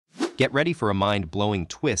Get ready for a mind-blowing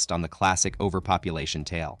twist on the classic overpopulation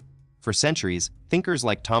tale. For centuries, thinkers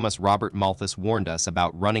like Thomas Robert Malthus warned us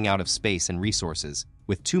about running out of space and resources,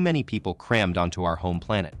 with too many people crammed onto our home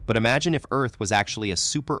planet. But imagine if Earth was actually a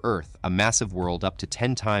super-Earth, a massive world up to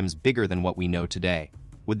 10 times bigger than what we know today.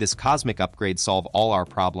 Would this cosmic upgrade solve all our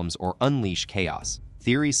problems or unleash chaos?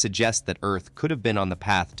 Theories suggest that Earth could have been on the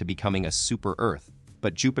path to becoming a super-Earth,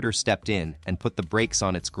 but Jupiter stepped in and put the brakes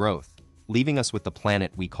on its growth, leaving us with the planet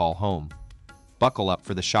we call home. Buckle up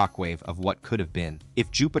for the shockwave of what could have been. If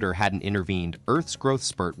Jupiter hadn't intervened, Earth's growth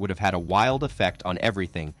spurt would have had a wild effect on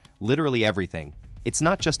everything, literally everything. It's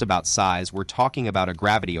not just about size, we're talking about a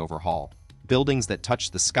gravity overhaul. Buildings that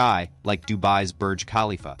touch the sky, like Dubai's Burj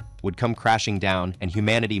Khalifa, would come crashing down and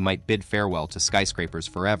humanity might bid farewell to skyscrapers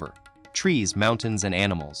forever. Trees, mountains, and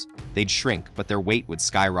animals. They'd shrink, but their weight would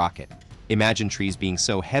skyrocket. Imagine trees being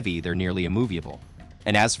so heavy they're nearly immovable.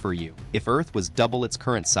 And as for you, if Earth was double its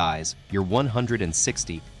current size, your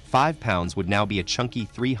 165 pounds would now be a chunky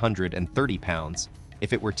 330 pounds.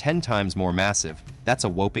 If it were 10 times more massive, that's a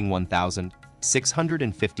whopping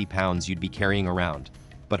 1,650 pounds you'd be carrying around.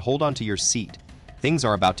 But hold on to your seat. Things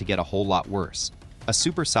are about to get a whole lot worse. A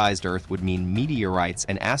supersized Earth would mean meteorites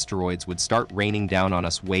and asteroids would start raining down on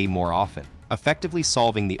us way more often, effectively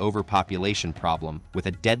solving the overpopulation problem with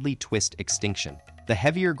a deadly twist: extinction. The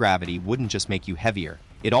heavier gravity wouldn't just make you heavier,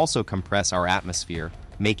 it'd also compress our atmosphere,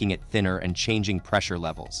 making it thinner and changing pressure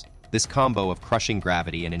levels. This combo of crushing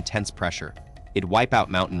gravity and intense pressure, it'd wipe out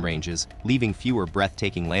mountain ranges, leaving fewer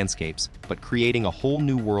breathtaking landscapes, but creating a whole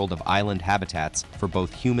new world of island habitats for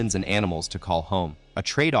both humans and animals to call home. A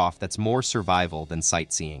trade-off that's more survival than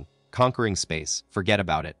sightseeing. Conquering space, forget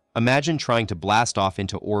about it. Imagine trying to blast off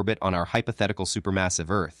into orbit on our hypothetical supermassive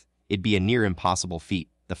Earth. It'd be a near impossible feat.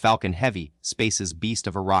 The Falcon Heavy, space's beast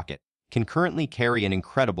of a rocket, can currently carry an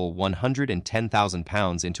incredible 110,000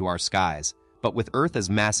 pounds into our skies, but with Earth as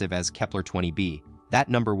massive as Kepler-20b, that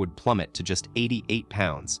number would plummet to just 88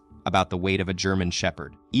 pounds, about the weight of a German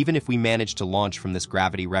Shepherd. Even if we managed to launch from this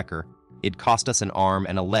gravity wrecker, it'd cost us an arm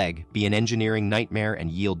and a leg, be an engineering nightmare, and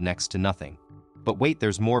yield next to nothing. But wait,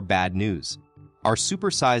 there's more bad news. Our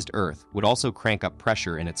supersized Earth would also crank up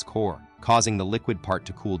pressure in its core, causing the liquid part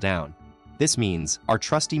to cool down. This means our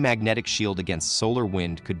trusty magnetic shield against solar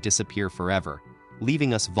wind could disappear forever,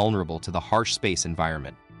 leaving us vulnerable to the harsh space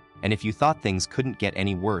environment. And if you thought things couldn't get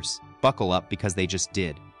any worse, buckle up, because they just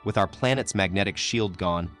did. With our planet's magnetic shield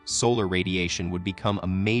gone, solar radiation would become a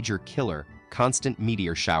major killer. Constant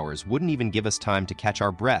meteor showers wouldn't even give us time to catch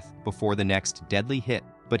our breath before the next deadly hit.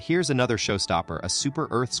 But here's another showstopper: a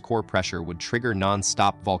super-Earth's core pressure would trigger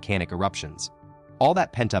non-stop volcanic eruptions. All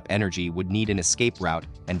that pent-up energy would need an escape route,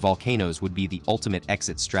 and volcanoes would be the ultimate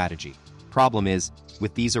exit strategy. Problem is,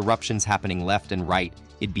 with these eruptions happening left and right,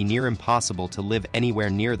 it'd be near impossible to live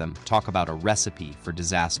anywhere near them. Talk about a recipe for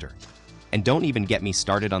disaster. And don't even get me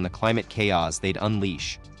started on the climate chaos they'd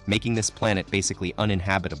unleash, making this planet basically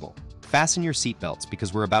uninhabitable. Fasten your seatbelts,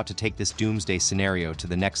 because we're about to take this doomsday scenario to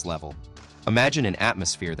the next level. Imagine an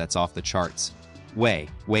atmosphere that's off the charts. Way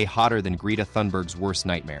hotter than Greta Thunberg's worst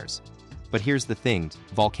nightmares. But here's the thing: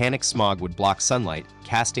 volcanic smog would block sunlight,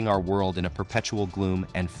 casting our world in a perpetual gloom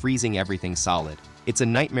and freezing everything solid. It's a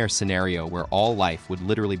nightmare scenario where all life would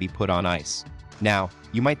literally be put on ice. Now,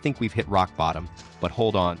 you might think we've hit rock bottom, but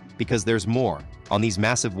hold on, because there's more. On these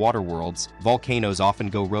massive water worlds, volcanoes often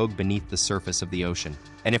go rogue beneath the surface of the ocean.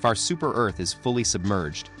 And if our super-Earth is fully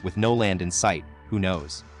submerged, with no land in sight, who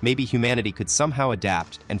knows? Maybe humanity could somehow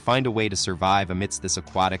adapt and find a way to survive amidst this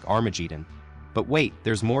aquatic Armageddon. But wait,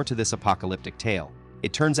 there's more to this apocalyptic tale.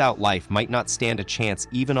 It turns out life might not stand a chance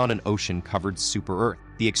even on an ocean-covered super-Earth.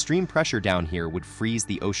 The extreme pressure down here would freeze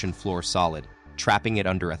the ocean floor solid, trapping it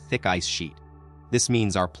under a thick ice sheet. This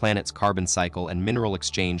means our planet's carbon cycle and mineral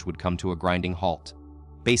exchange would come to a grinding halt.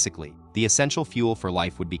 Basically, the essential fuel for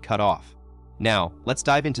life would be cut off. Now, let's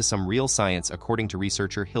dive into some real science. According to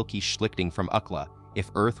researcher Hilke Schlichting from UCLA,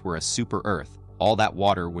 if Earth were a super-Earth, all that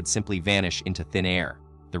water would simply vanish into thin air.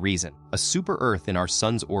 The reason: a super-Earth in our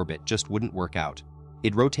sun's orbit just wouldn't work out.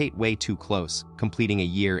 It'd rotate way too close, completing a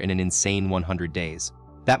year in an insane 100 days.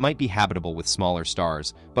 That might be habitable with smaller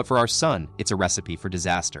stars, but for our sun, it's a recipe for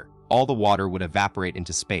disaster. All the water would evaporate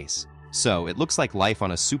into space. So, it looks like life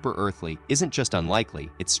on a super-Earthly isn't just unlikely,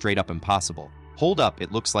 it's straight up impossible. Hold up,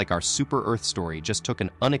 it looks like our super-Earth story just took an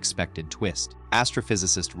unexpected twist.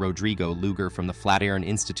 Astrophysicist Rodrigo Luger from the Flatiron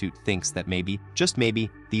Institute thinks that maybe, just maybe,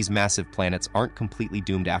 these massive planets aren't completely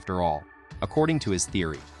doomed after all. According to his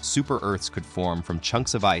theory, super-Earths could form from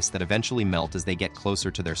chunks of ice that eventually melt as they get closer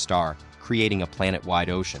to their star, creating a planet-wide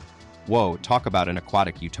ocean. Whoa, talk about an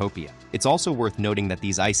aquatic utopia. It's also worth noting that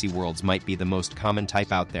these icy worlds might be the most common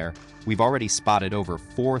type out there. We've already spotted over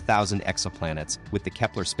 4,000 exoplanets with the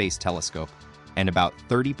Kepler Space Telescope, and about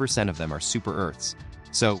 30% of them are super-Earths.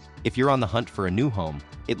 So, if you're on the hunt for a new home,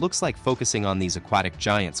 it looks like focusing on these aquatic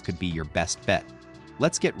giants could be your best bet.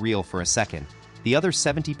 Let's get real for a second. The other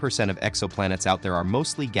 70% of exoplanets out there are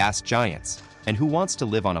mostly gas giants, and who wants to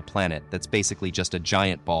live on a planet that's basically just a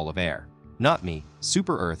giant ball of air? Not me.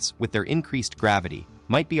 Super-Earths, with their increased gravity,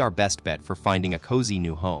 might be our best bet for finding a cozy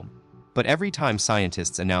new home. But every time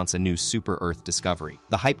scientists announce a new super-Earth discovery,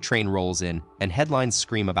 the hype train rolls in, and headlines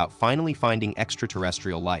scream about finally finding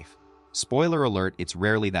extraterrestrial life. Spoiler alert, it's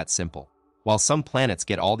rarely that simple. While some planets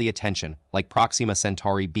get all the attention, like Proxima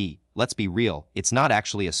Centauri b, let's be real, it's not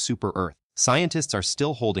actually a super-Earth. Scientists are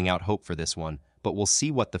still holding out hope for this one, but we'll see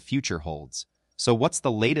what the future holds. So what's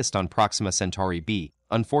the latest on Proxima Centauri b?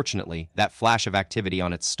 Unfortunately, that flash of activity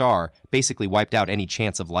on its star basically wiped out any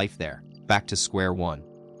chance of life there. Back to square one.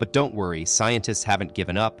 But don't worry, scientists haven't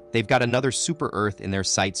given up. They've got another super-Earth in their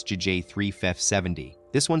sights, GJ3F70.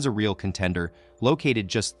 This one's a real contender, located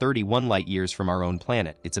just 31 light-years from our own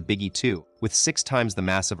planet. It's a biggie too, with 6 times the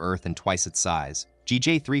mass of Earth and twice its size.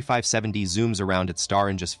 GJ3570 zooms around its star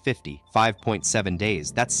in just 5.7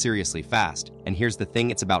 days. That's seriously fast. And here's the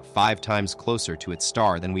thing, it's about 5 times closer to its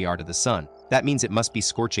star than we are to the sun. That means it must be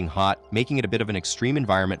scorching hot, making it a bit of an extreme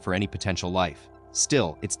environment for any potential life.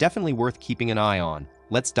 Still, it's definitely worth keeping an eye on.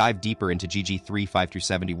 Let's dive deeper into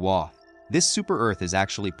GJ3570 WA. This super-Earth is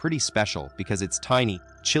actually pretty special because its tiny,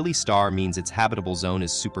 chilly star means its habitable zone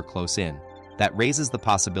is super close in. That raises the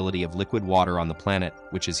possibility of liquid water on the planet,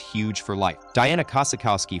 which is huge for life. Diana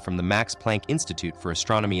Kosakowski from the Max Planck Institute for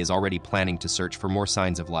Astronomy is already planning to search for more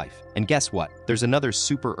signs of life. And guess what? There's another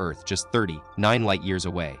super-Earth just 39 light-years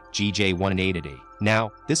away, GJ188.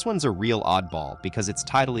 Now, this one's a real oddball because it's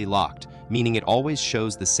tidally locked, meaning it always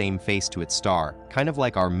shows the same face to its star, kind of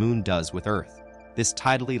like our moon does with Earth. This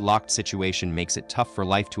tidally locked situation makes it tough for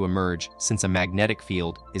life to emerge since a magnetic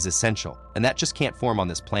field is essential, and that just can't form on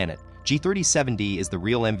this planet. G37D is the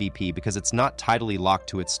real MVP because it's not tidally locked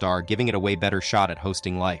to its star, giving it a way better shot at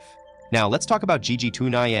hosting life. Now, let's talk about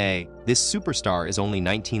GG29A. This superstar is only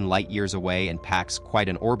 19 light-years away and packs quite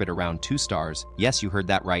an orbit around 2 stars. Yes, you heard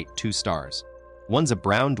that right, 2 stars. One's a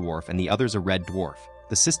brown dwarf and the other's a red dwarf.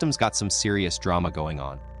 The system's got some serious drama going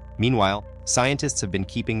on. Meanwhile, scientists have been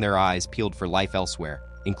keeping their eyes peeled for life elsewhere,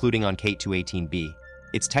 including on K218b.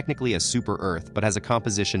 It's technically a super-Earth, but has a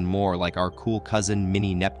composition more like our cool cousin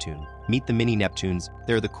Mini-Neptune. Meet the Mini-Neptunes.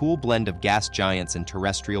 They're the cool blend of gas giants and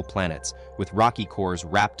terrestrial planets, with rocky cores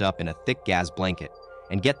wrapped up in a thick gas blanket.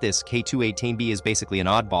 And get this, K218b is basically an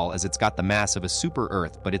oddball as it's got the mass of a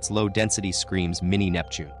super-Earth, but its low density screams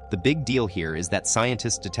Mini-Neptune. The big deal here is that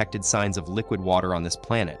scientists detected signs of liquid water on this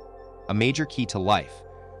planet, a major key to life,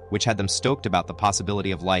 which had them stoked about the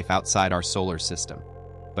possibility of life outside our solar system.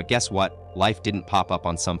 But guess what? Life didn't pop up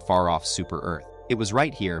on some far-off super-Earth. It was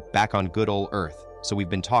right here, back on good old Earth. So we've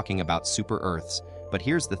been talking about super-Earths. But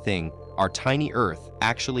here's the thing, our tiny Earth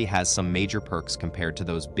actually has some major perks compared to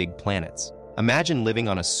those big planets. Imagine living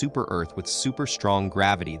on a super-Earth with super strong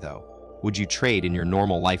gravity though. Would you trade in your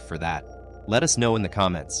normal life for that? Let us know in the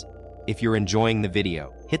comments. If you're enjoying the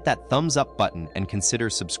video, hit that thumbs up button and consider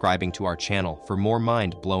subscribing to our channel for more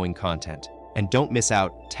mind-blowing content. And don't miss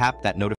out, tap that notification